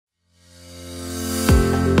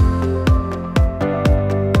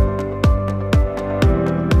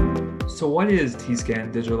what is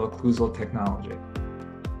Tekscan digital occlusal technology?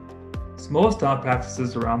 So most dental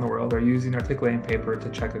practices around the world are using articulating paper to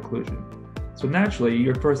check occlusion. So naturally,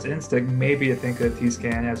 your first instinct may be to think of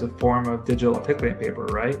Tekscan as a form of digital articulating paper,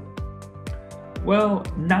 right? Well,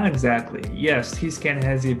 not exactly. Yes, Tekscan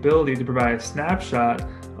has the ability to provide a snapshot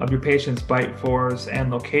of your patient's bite force and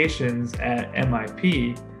locations at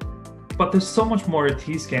MIP, but there's so much more to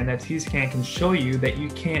Tekscan that Tekscan can show you that you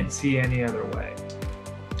can't see any other way.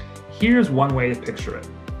 Here's one way to picture it.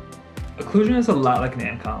 Occlusion is a lot like an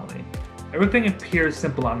ant colony. Everything appears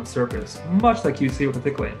simple on the surface, much like you see with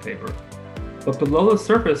articulating paper. But below the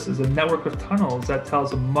surface is a network of tunnels that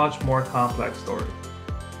tells a much more complex story.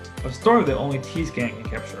 A story that only Tekscan can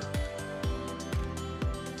capture.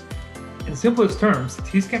 In simplest terms,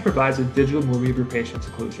 Tekscan provides a digital movie of your patient's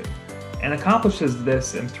occlusion, and accomplishes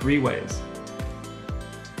this in 3 ways.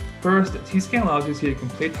 First, Tekscan allows you to see a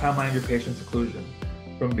complete timeline of your patient's occlusion,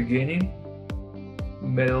 from beginning,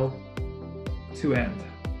 middle, to end.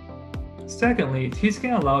 Secondly,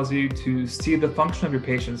 Tekscan allows you to see the function of your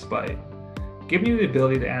patient's bite, giving you the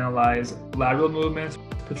ability to analyze lateral movements,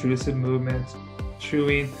 protrusive movements,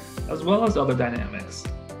 chewing, as well as other dynamics.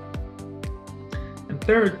 And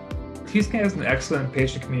third, Tekscan is an excellent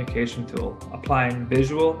patient communication tool, applying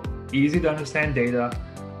visual, easy to understand data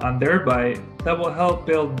on their bite that will help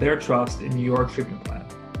build their trust in your treatment plan.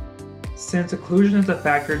 Since occlusion is a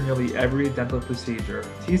factor in nearly every dental procedure,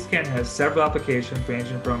 Tekscan has several applications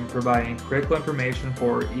ranging from providing critical information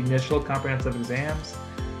for initial comprehensive exams,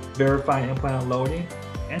 verifying implant loading,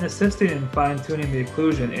 and assisting in fine-tuning the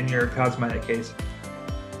occlusion in your cosmetic case.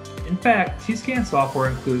 In fact, Tekscan software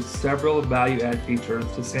includes several value-add features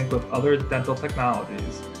to sync with other dental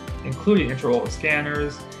technologies, including Intraoral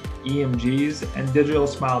Scanners, EMGs, and digital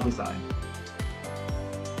smile design.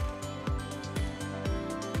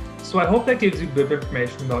 So I hope that gives you a bit of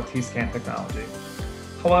information about Tekscan technology.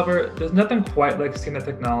 However, there's nothing quite like seeing the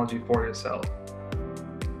technology for yourself.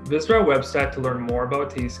 Visit our website to learn more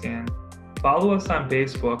about Tekscan, follow us on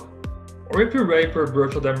Facebook, or if you're ready for a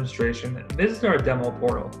virtual demonstration, visit our demo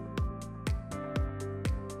portal.